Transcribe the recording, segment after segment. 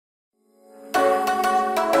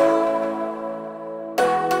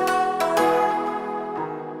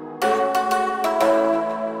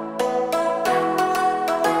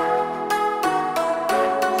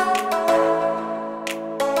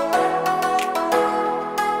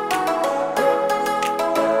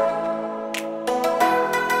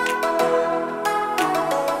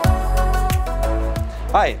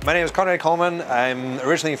Hi, my name is Conrad Colman. I'm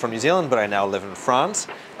originally from New Zealand, but I now live in France,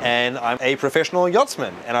 and I'm a professional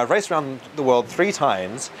yachtsman, and I've raced around the world 3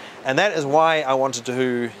 times, and that is why I wanted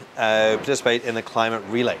to participate in the climate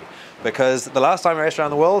relay. Because the last time I raced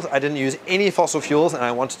around the world, I didn't use any fossil fuels, and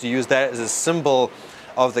I wanted to use that as a symbol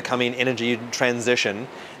of the coming energy transition.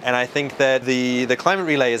 And I think that the climate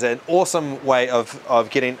relay is an awesome way of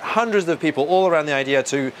getting hundreds of people all around the idea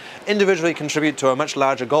to individually contribute to a much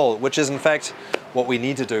larger goal, which is in fact what we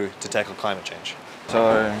need to do to tackle climate change.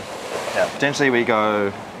 So yeah, potentially we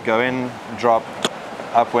go in, drop,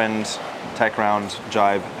 upwind, tack round,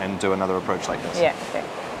 jibe, and do another approach like this. Yeah, okay.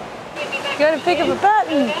 You gotta pick up a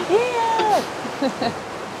button! Yeah!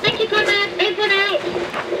 Thank you, Conrad.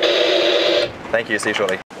 Thank you, see you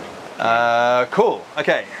shortly. Cool,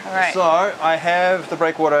 okay. All right. So I have the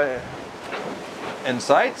breakwater in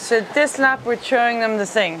sight. So this lap we're showing them the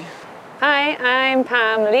thing. Hi, I'm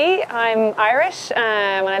Pam Lee. I'm Irish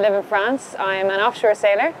and I live in France. I'm an offshore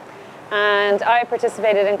sailor and I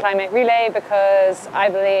participated in Climate Relay because I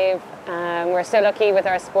believe we're so lucky with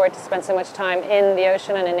our sport to spend so much time in the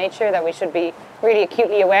ocean and in nature that we should be really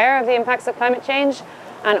acutely aware of the impacts of climate change.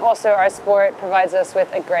 And also our sport provides us with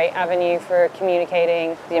a great avenue for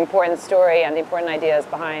communicating the important story and the important ideas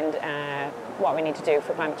behind what we need to do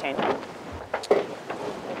for climate change.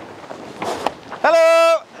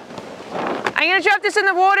 Hello! I'm gonna drop this in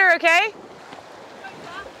the water, okay?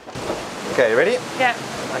 Okay, you ready? Yeah.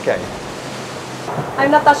 Okay.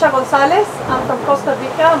 I'm Natasha Gonzalez. I'm from Costa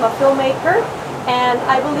Rica. I'm a filmmaker, and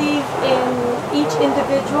I believe in each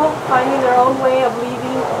individual finding their own way of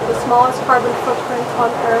leaving the smallest carbon footprint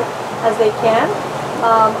on Earth as they can.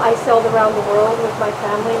 I sailed around the world with my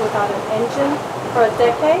family without an engine for a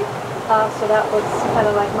decade, so that was kind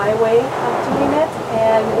of like my way of doing it,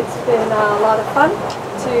 and it's been a lot of fun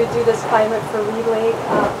to do this Climate for Relay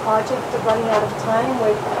project of running out of time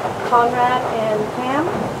with Conrad and Pam.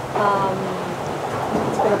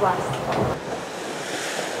 It's been a blast.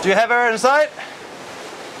 Do you have her in sight?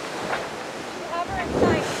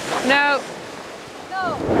 No.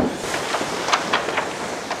 No.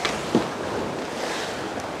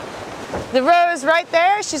 The row is right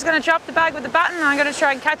there. She's gonna drop the bag with the baton and I'm gonna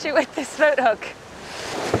try and catch it with this float hook.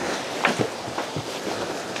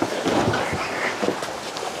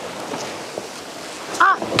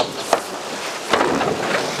 Ah!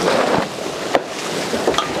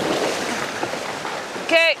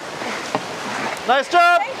 Okay. Nice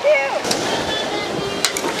job! Thank you!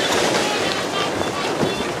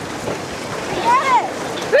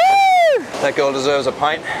 That girl deserves a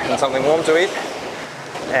pint and something warm to eat.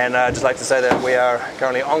 And I'd just like to say that we are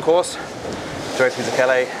currently on course directly to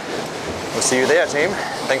Calais. We'll see you there, team.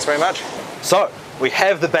 Thanks very much. So, we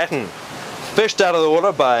have the baton fished out of the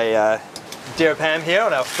water by dear Pam here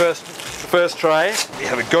on our first try. We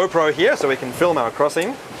have a GoPro here so we can film our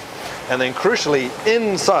crossing. And then crucially,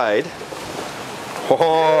 inside,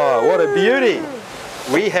 oh, what a beauty!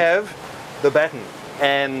 We have the baton.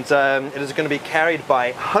 And it is going to be carried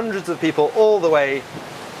by hundreds of people all the way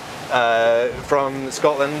from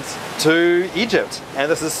Scotland to Egypt. And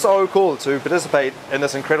this is so cool to participate in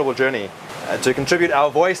this incredible journey, to contribute our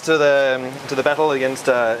voice to the battle against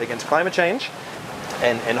climate change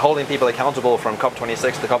and holding people accountable from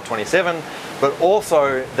COP26 to COP27, but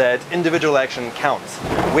also that individual action counts.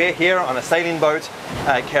 We're here on a sailing boat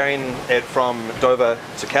carrying it from Dover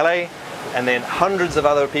to Calais. And then hundreds of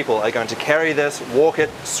other people are going to carry this, walk it,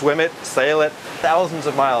 swim it, sail it, thousands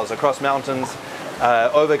of miles across mountains,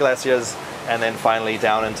 over glaciers, and then finally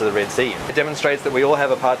down into the Red Sea. It demonstrates that we all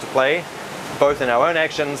have a part to play, both in our own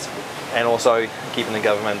actions and also keeping the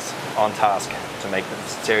governments on task to make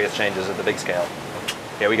serious changes at the big scale.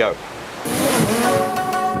 Here we go.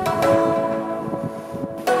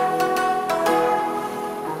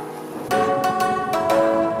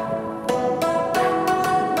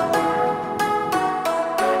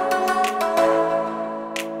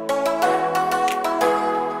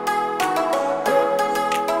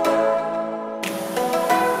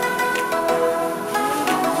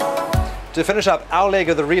 To finish up our leg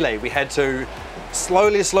of the relay, we had to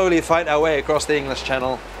slowly fight our way across the English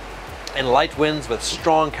Channel in light winds with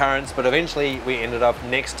strong currents, but eventually we ended up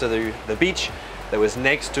next to the beach that was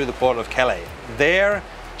next to the port of Calais. There,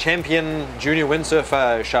 champion junior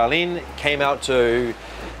windsurfer Charlene came out to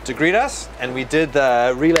greet us, and we did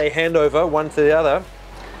the relay handover one to the other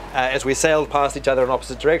as we sailed past each other in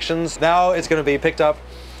opposite directions. Now it's going to be picked up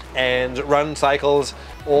and run cycles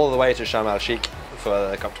all the way to Sharm El-Sheikh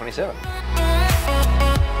for COP27.